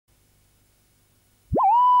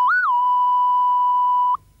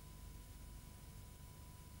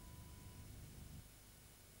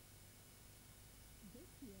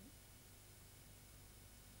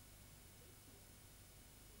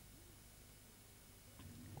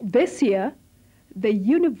This year, the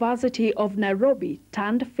University of Nairobi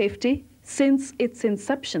turned 50 since its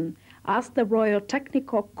inception as the Royal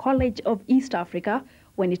Technical College of East Africa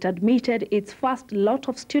when it admitted its first lot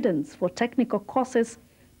of students for technical courses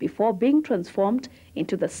before being transformed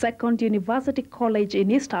into the second university college in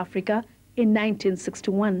East Africa in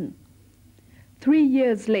 1961. 3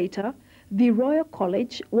 years later, the Royal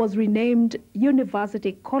College was renamed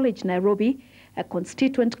University College Nairobi, a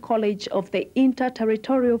constituent college of the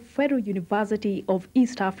Interterritorial Federal University of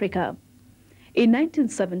East Africa. In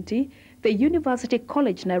 1970, the University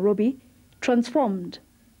College Nairobi transformed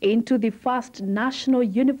into the first national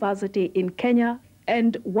university in Kenya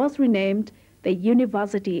and was renamed the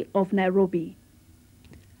University of Nairobi.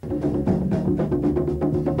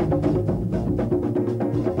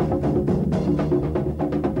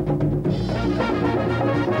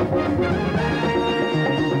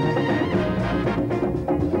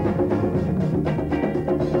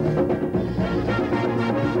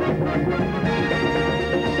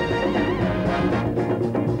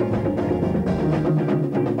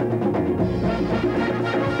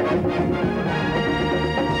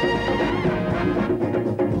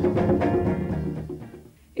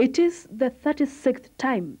 It is the 36th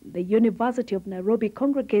time the University of Nairobi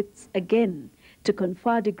congregates again to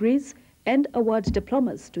confer degrees and award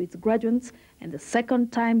diplomas to its graduates, and the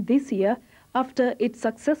second time this year after it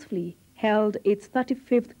successfully held its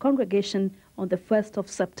 35th congregation on the 1st of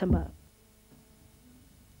September.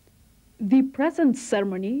 The present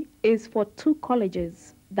ceremony is for two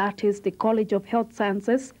colleges, that is the College of Health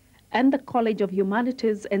Sciences and the College of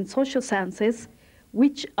Humanities and Social Sciences,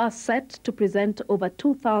 which are set to present over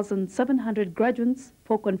 2,700 graduates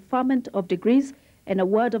for conferment of degrees and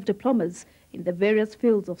award of diplomas in the various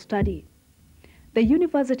fields of study. The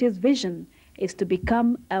university's vision is to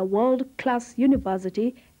become a world-class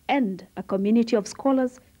university and a community of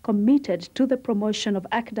scholars committed to the promotion of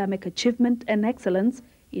academic achievement and excellence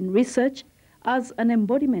in research as an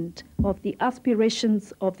embodiment of the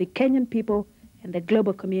aspirations of the Kenyan people and the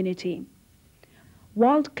global community.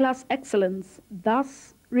 World-class excellence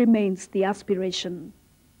thus remains the aspiration.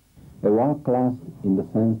 A world-class in the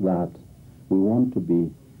sense that we want to be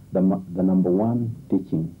the number one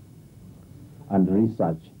teaching and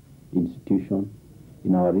research institution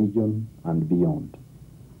in our region and beyond.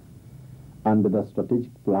 And the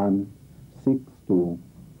strategic plan seeks to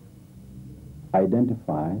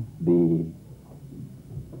identify the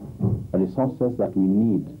resources that we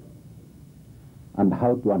need and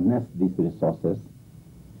how to harness these resources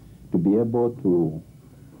to be able to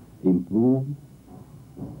improve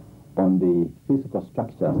on the physical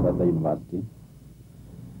structures at the university,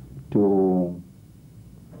 to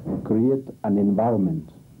create an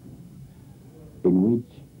environment in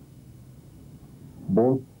which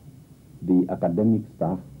both the academic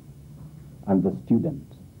staff and the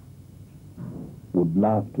students would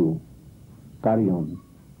love to carry on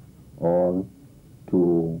or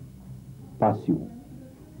to pursue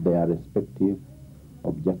their respective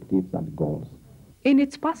objectives and goals. In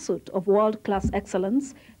its pursuit of world-class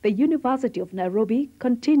excellence, the University of Nairobi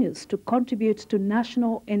continues to contribute to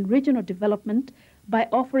national and regional development by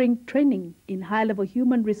offering training in high-level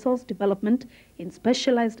human resource development in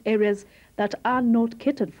specialized areas that are not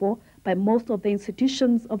catered for by most of the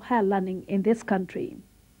institutions of higher learning in this country.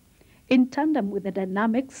 In tandem with the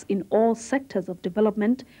dynamics in all sectors of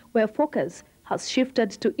development where focus has shifted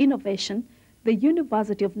to innovation, the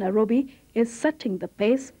University of Nairobi is setting the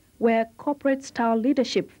pace where corporate-style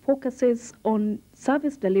leadership focuses on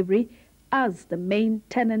service delivery as the main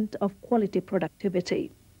tenet of quality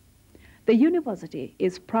productivity. The university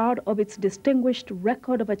is proud of its distinguished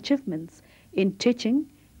record of achievements in teaching,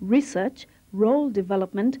 research, role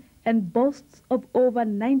development, and boasts of over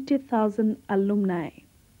 90,000 alumni.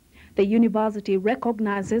 The university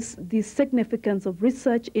recognizes the significance of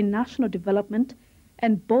research in national development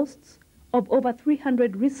and boasts of over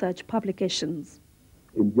 300 research publications.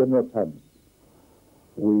 In general terms,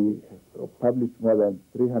 we published more than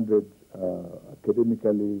 300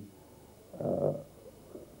 academically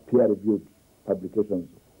peer-reviewed publications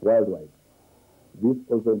worldwide. This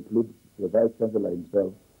also includes the Vice Chancellor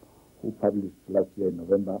himself, who published last year in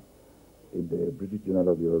November in the British Journal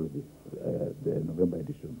of Urology, the November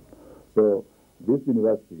edition. So this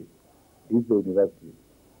university is the university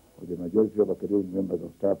with the majority of academic members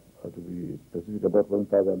of staff, to be specific, about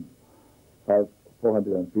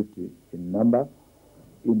 1,450 in number,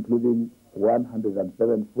 including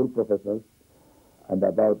 107 full professors and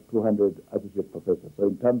about 200 associate professors. So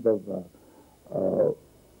in terms of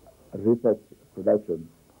research production,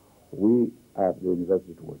 we are the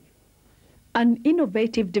university to watch. An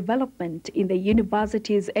innovative development in the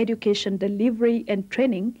university's education delivery and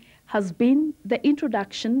training has been the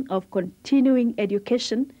introduction of continuing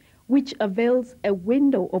education, which avails a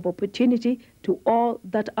window of opportunity to all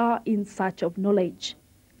that are in search of knowledge.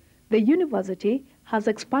 The university has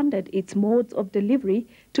expanded its modes of delivery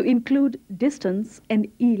to include distance and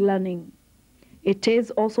e-learning. It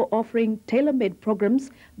is also offering tailor-made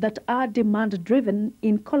programs that are demand-driven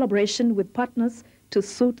in collaboration with partners to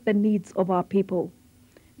suit the needs of our people.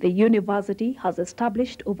 The university has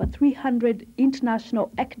established over 300 international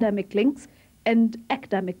academic links and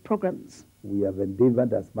academic programs. We have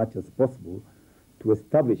endeavored as much as possible to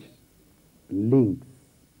establish links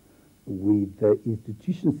with the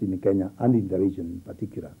institutions in Kenya and in the region in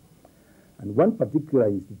particular. And one particular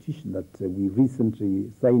institution that we recently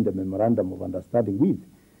signed a memorandum of understanding with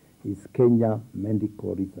is Kenya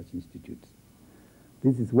Medical Research Institute.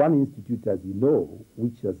 This is one institute, as you know,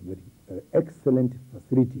 which has very excellent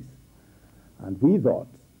facilities. And we thought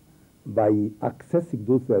by accessing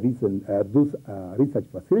those research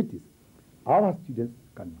facilities, our students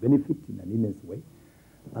can benefit in an immense way.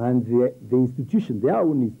 And the institution, their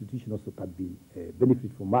own institution also can be benefit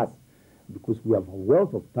from us because we have a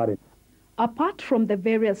wealth of talent. Apart from the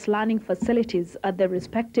various learning facilities at the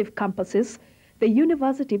respective campuses, the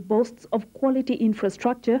university boasts of quality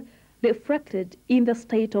infrastructure reflected in the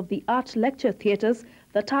state-of-the-art lecture theatres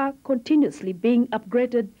that are continuously being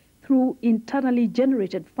upgraded through internally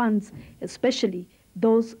generated funds, especially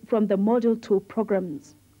those from the Module 2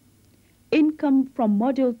 programs. Income from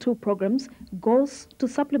Module 2 programs goes to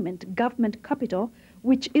supplement government capital,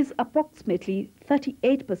 which is approximately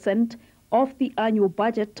 38% of the annual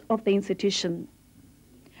budget of the institution.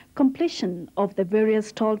 Completion of the various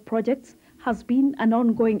stalled projects has been an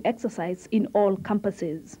ongoing exercise in all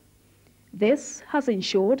campuses. This has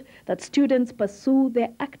ensured that students pursue their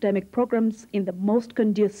academic programs in the most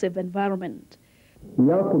conducive environment.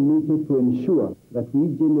 We are committed to ensure that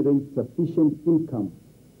we generate sufficient income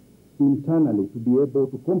internally to be able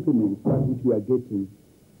to complement that which we are getting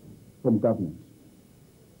from government.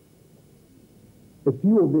 A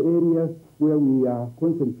few of the areas where we are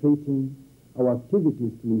concentrating our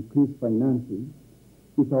activities to increase financing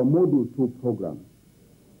is our Module 2 programs.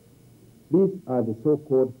 These are the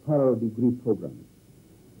so-called parallel degree programs.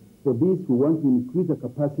 For this, we want to increase the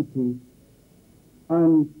capacity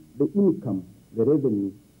and the income, the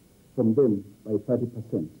revenue from them by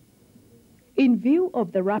 30%. In view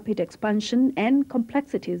of the rapid expansion and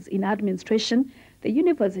complexities in administration, the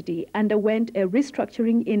university underwent a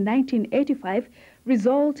restructuring in 1985,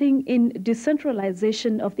 resulting in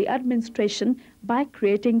decentralization of the administration by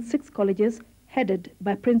creating 6 colleges headed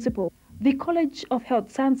by principal. The College of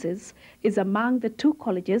Health Sciences is among the 2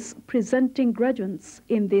 colleges presenting graduates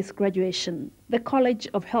in this graduation. The College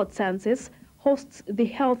of Health Sciences hosts the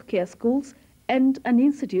healthcare schools and an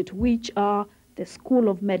institute which are the School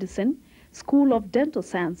of Medicine, School of Dental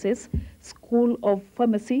Sciences, School of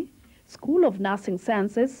Pharmacy, School of Nursing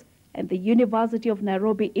Sciences, and the University of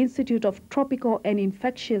Nairobi Institute of Tropical and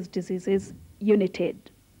Infectious Diseases, UNITED.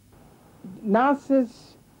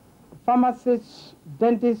 Nurses, pharmacists,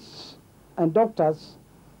 dentists, and doctors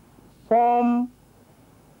form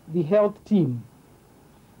the health team.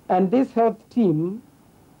 And this health team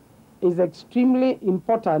is extremely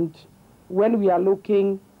important when we are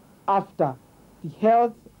looking after the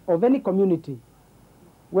health of any community,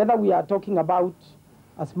 whether we are talking about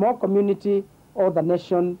a small community or the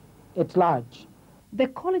nation at large. The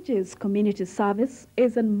college's community service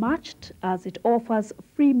is unmatched as it offers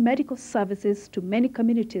free medical services to many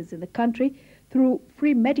communities in the country through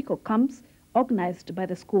free medical camps organized by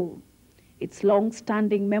the school. Its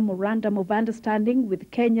long-standing memorandum of understanding with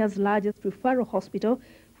Kenya's largest referral hospital,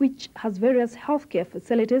 which has various healthcare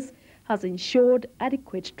facilities, has ensured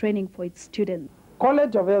adequate training for its students.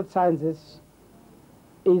 College of Health Sciences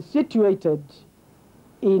is situated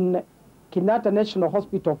in Kenyatta National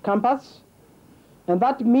Hospital campus, and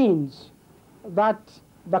that means that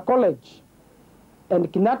the college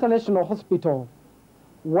and Kenyatta National Hospital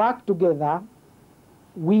work together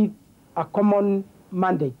with a common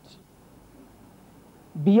mandate.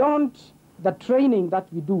 Beyond the training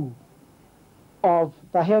that we do of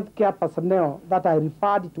the healthcare personnel that I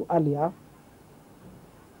referred to earlier,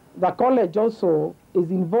 the college also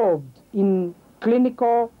is involved in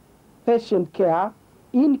clinical patient care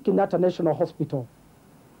in Kenyatta National Hospital.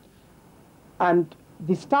 And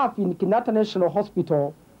the staff in Kenyatta National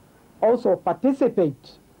Hospital also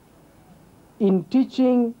participate in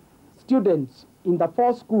teaching students in the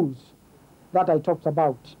 4 schools that I talked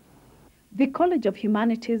about. The College of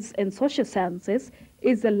Humanities and Social Sciences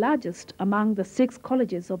is the largest among the 6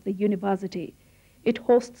 colleges of the university. It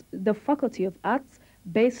hosts the Faculty of Arts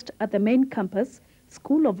based at the main campus,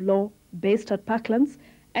 School of Law based at Parklands,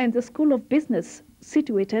 and the School of Business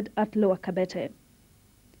situated at Lower Kabete.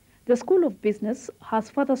 The School of Business has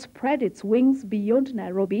further spread its wings beyond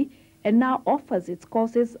Nairobi and now offers its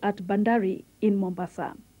courses at Bandari in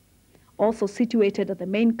Mombasa. Also situated at the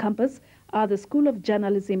main campus are the School of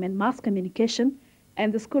Journalism and Mass Communication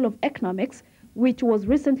and the School of Economics, which was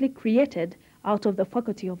recently created out of the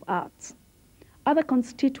Faculty of Arts. Other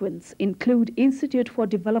constituents include Institute for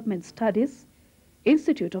Development Studies,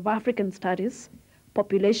 Institute of African Studies,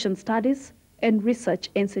 Population Studies, and Research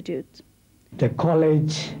Institute. The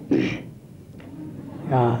college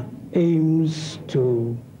aims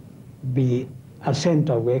to be a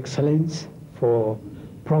center of excellence for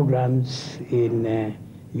programs in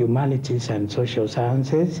humanities and social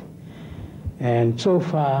sciences. And so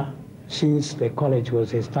far, since the college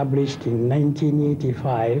was established in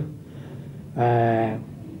 1985,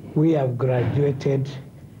 we have graduated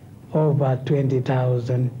over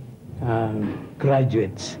 20,000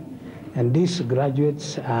 graduates. And these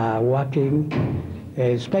graduates are working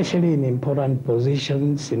especially in important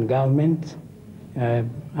positions in government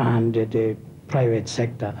and the private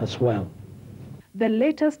sector as well. The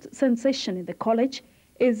latest sensation in the college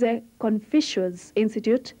is a Confucius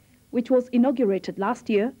Institute, which was inaugurated last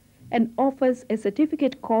year and offers a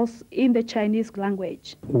certificate course in the Chinese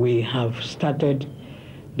language. We have started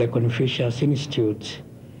the Confucius Institute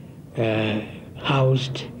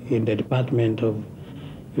housed in the Department of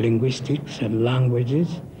Linguistics and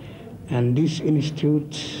Languages, and this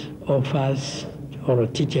institute offers or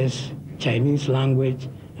teaches Chinese language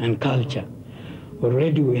and culture.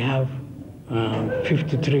 Already we have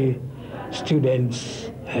 53 students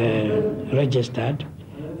registered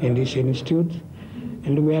in this institute,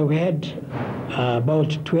 and we have had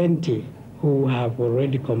about 20 who have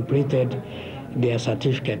already completed their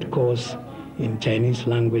certificate course in Chinese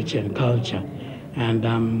language and culture. And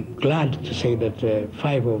I'm glad to say that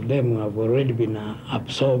 5 of them have already been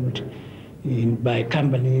absorbed by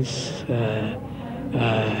companies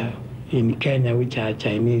in Kenya which are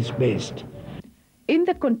Chinese-based. In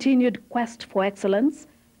the continued quest for excellence,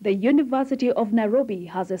 the University of Nairobi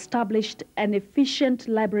has established an efficient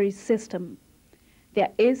library system.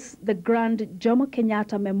 There is the Grand Jomo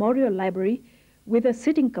Kenyatta Memorial Library with a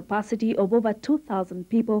seating capacity of over 2,000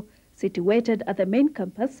 people situated at the main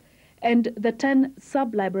campus, and the 10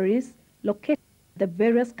 sub-libraries located at the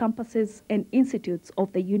various campuses and institutes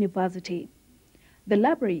of the university. The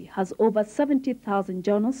library has over 70,000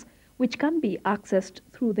 journals which can be accessed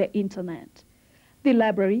through the internet. The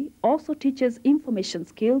library also teaches information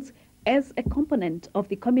skills as a component of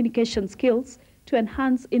the communication skills to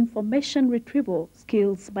enhance information retrieval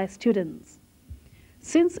skills by students.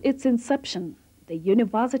 Since its inception, the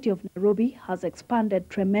University of Nairobi has expanded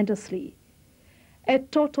tremendously. A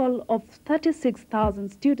total of 36,000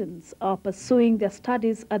 students are pursuing their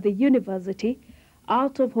studies at the university,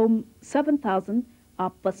 out of whom 7,000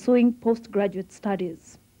 are pursuing postgraduate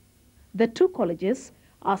studies. The 2 colleges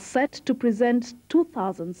are set to present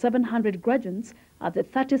 2,700 graduates at the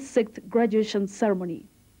 36th graduation ceremony.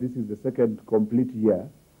 This is the second complete year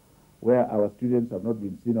where our students have not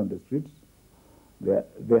been seen on the streets.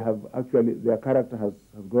 They have actually, their character has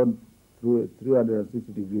gone through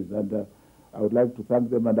 360 degrees, and I would like to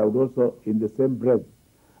thank them, and I would also, in the same breath,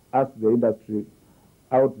 ask the industry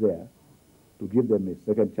out there to give them a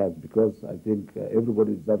second chance, because I think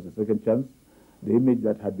everybody deserves a second chance. The image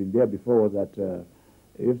that had been there before was that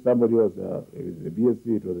if somebody was a BSc,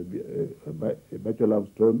 it was a Bachelor of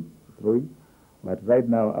Stone Throwing. But right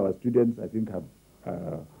now, our students, I think, have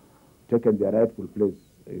taken their rightful place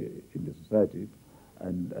in the society,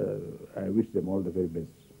 and I wish them all the very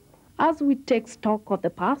best. As we take stock of the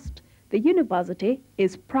past, the university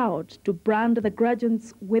is proud to brand the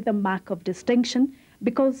graduates with a mark of distinction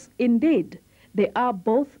because, indeed, they are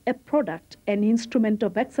both a product and instrument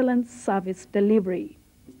of excellent service delivery.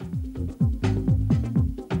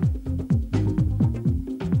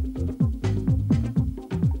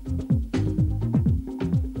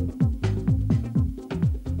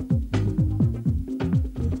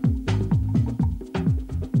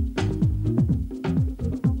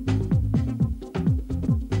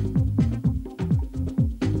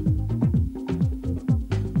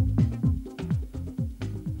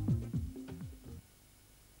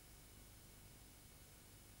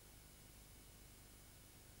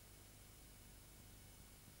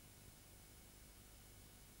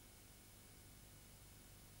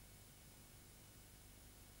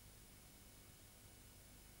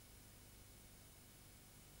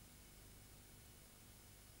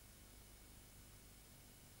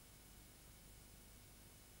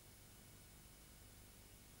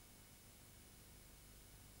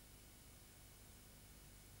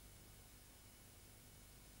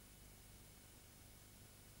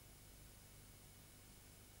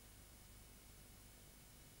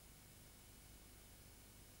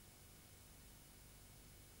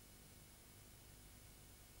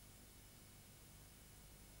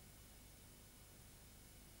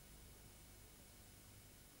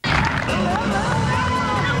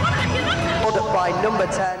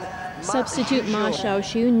 Substitute Ma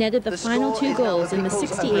Xiaoxu netted the final 2 goals in the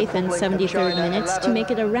 68th and 73rd minutes to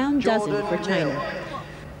make it a round dozen for China.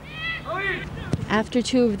 After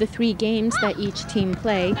 2 of the 3 games that each team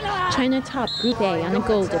play, China topped Group A on a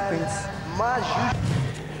goal difference.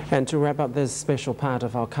 And to wrap up this special part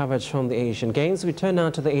of our coverage from the Asian Games, we turn now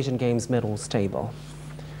to the Asian Games medals table.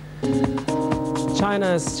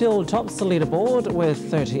 China still tops the leaderboard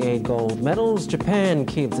with 38 gold medals. Japan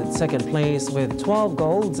keeps its second place with 12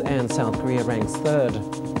 golds, and South Korea ranks third.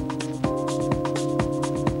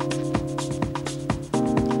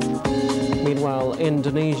 Meanwhile,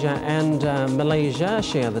 Indonesia and Malaysia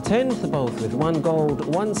share the 10th, both with 1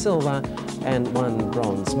 gold, 1 silver and 1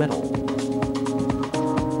 bronze medal.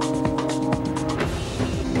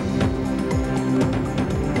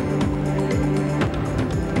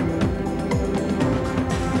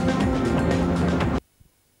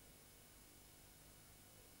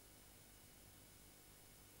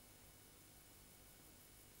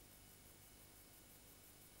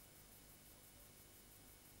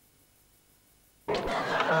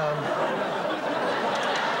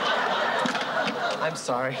 I'm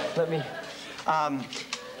sorry. Let me... I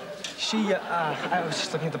was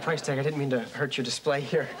just looking at the price tag. I didn't mean to hurt your display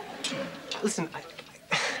here. Listen,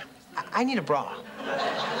 I need a bra.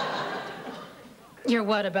 You're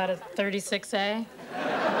what, about a 36A?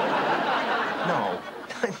 No.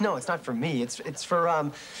 No, it's not for me. It's for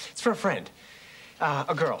a friend.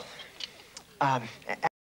 A girl.